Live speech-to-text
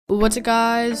What's up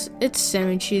guys, it's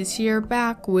Sammy Cheese here,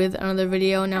 back with another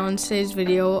video. Now in today's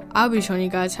video, I'll be showing you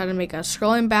guys how to make a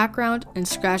scrolling background in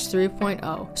Scratch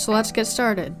 3.0. So let's get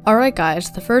started. Alright guys,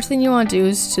 the first thing you want to do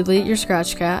is to delete your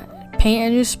Scratch Cat, paint a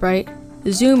new sprite,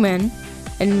 zoom in,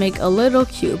 and make a little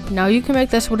cube. Now you can make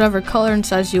this whatever color and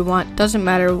size you want, doesn't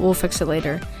matter, we'll fix it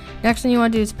later. Next thing you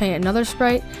want to do is paint another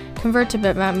sprite, convert to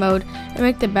bitmap mode, and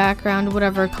make the background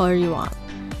whatever color you want.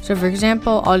 So for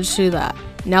example, I'll just do that.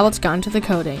 Now let's get into the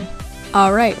coding.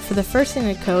 Alright, for the first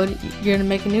thing to code, you're going to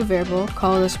make a new variable,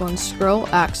 call this one scroll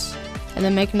x, and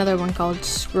then make another one called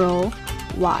scroll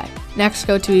y. Next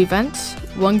go to events,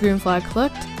 one green flag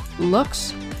clicked,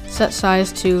 looks, set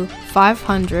size to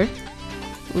 500,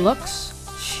 looks,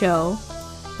 show,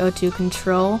 go to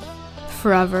control,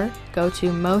 forever, go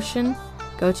to motion,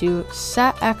 go to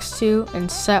set x2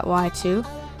 and set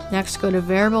y2. Next go to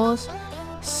variables,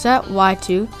 set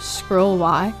y2, scroll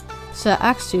y, set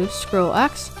x2, scroll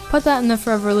x, put that in the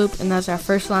forever loop, and that's our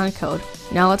first line of code.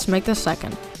 Now let's make the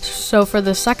second. So for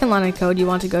the second line of code, you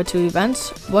want to go to events,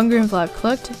 one green flag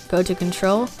clicked, go to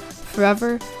control,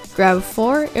 forever, grab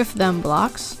 4 if then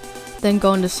blocks, then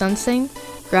go into sensing,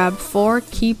 grab 4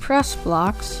 key press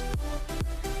blocks,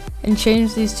 and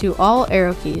change these to all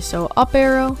arrow keys. So up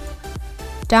arrow,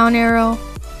 down arrow,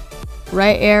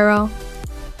 right arrow,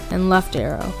 and left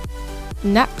arrow.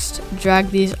 Next,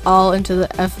 drag these all into the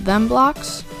if then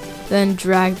blocks, then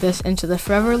drag this into the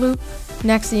forever loop.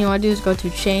 Next thing you want to do is go to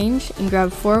change and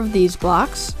grab 4 of these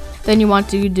blocks. Then you want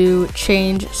to do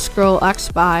change scroll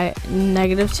x by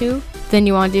 -2. Then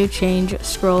you want to do change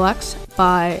scroll x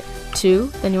by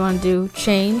 2. Then you want to do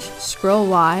change scroll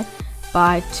y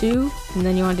by 2. And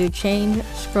then you want to do change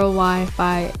scroll y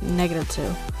by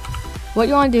 -2. What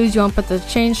you want to do is you want to put the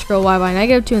change scroll y by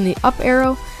 -2 in the up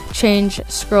arrow, change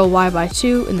scroll y by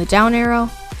 2 in the down arrow,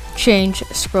 change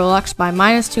scroll x by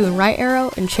 -2 in right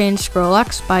arrow, and change scroll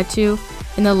x by 2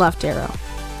 in the left arrow.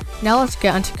 Now let's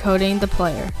get into coding the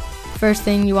player. First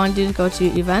thing you want to do is go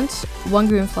to events, one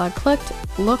green flag clicked,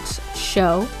 looks,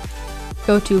 show,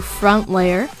 go to front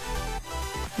layer,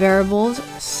 variables,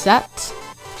 set,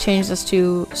 change this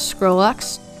to scroll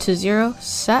x to 0,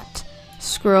 set,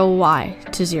 scroll y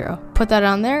to 0. Put that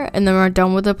on there, and then we're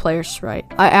done with the player sprite.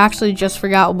 I actually just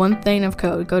forgot one thing of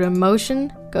code. Go to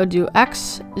motion, go to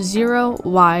x 0,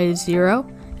 y 0,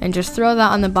 and just throw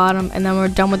that on the bottom, and then we're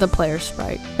done with the player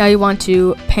sprite. Now you want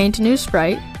to paint a new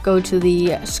sprite, go to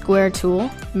the square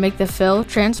tool, make the fill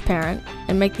transparent,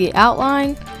 and make the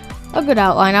outline a good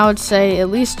outline. I would say at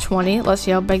least 20. Let's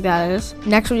see how big that is.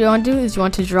 Next, what you want to do is you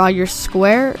want to draw your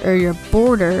square or your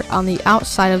border on the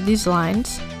outside of these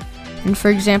lines. And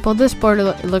for example, this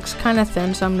border looks kind of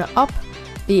thin, so I'm going to up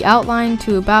the outline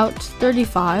to about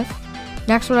 35.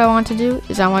 Next, what I want to do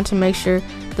is I want to make sure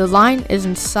the line is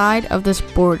inside of this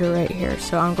border right here.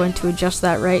 So I'm going to adjust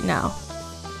that right now.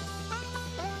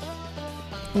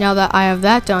 Now that I have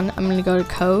that done, I'm going to go to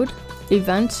code,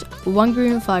 events, one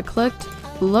green flag clicked,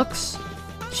 looks,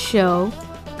 show,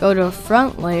 go to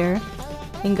front layer,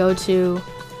 and go to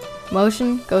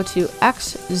motion, go to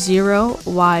x 0,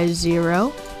 y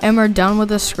 0. And we're done with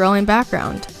the scrolling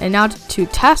background. And now to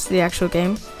test the actual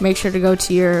game, make sure to go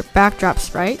to your backdrop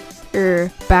sprite,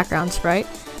 or background sprite,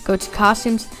 go to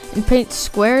costumes, and paint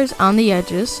squares on the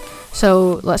edges.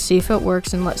 So let's see if it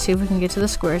works, and let's see if we can get to the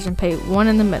squares and paint one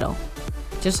in the middle.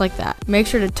 Just like that. Make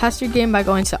sure to test your game by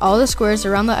going to all the squares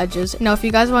around the edges. Now if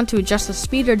you guys want to adjust the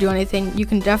speed or do anything, you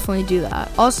can definitely do that.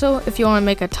 Also, if you want to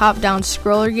make a top-down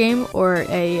scroller game or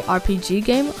a RPG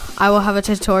game, I will have a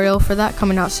tutorial for that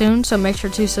coming out soon, so make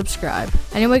sure to subscribe.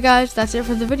 Anyway guys, that's it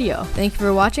for the video. Thank you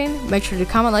for watching. Make sure to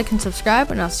comment, like, and subscribe,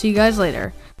 and I'll see you guys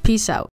later. Peace out.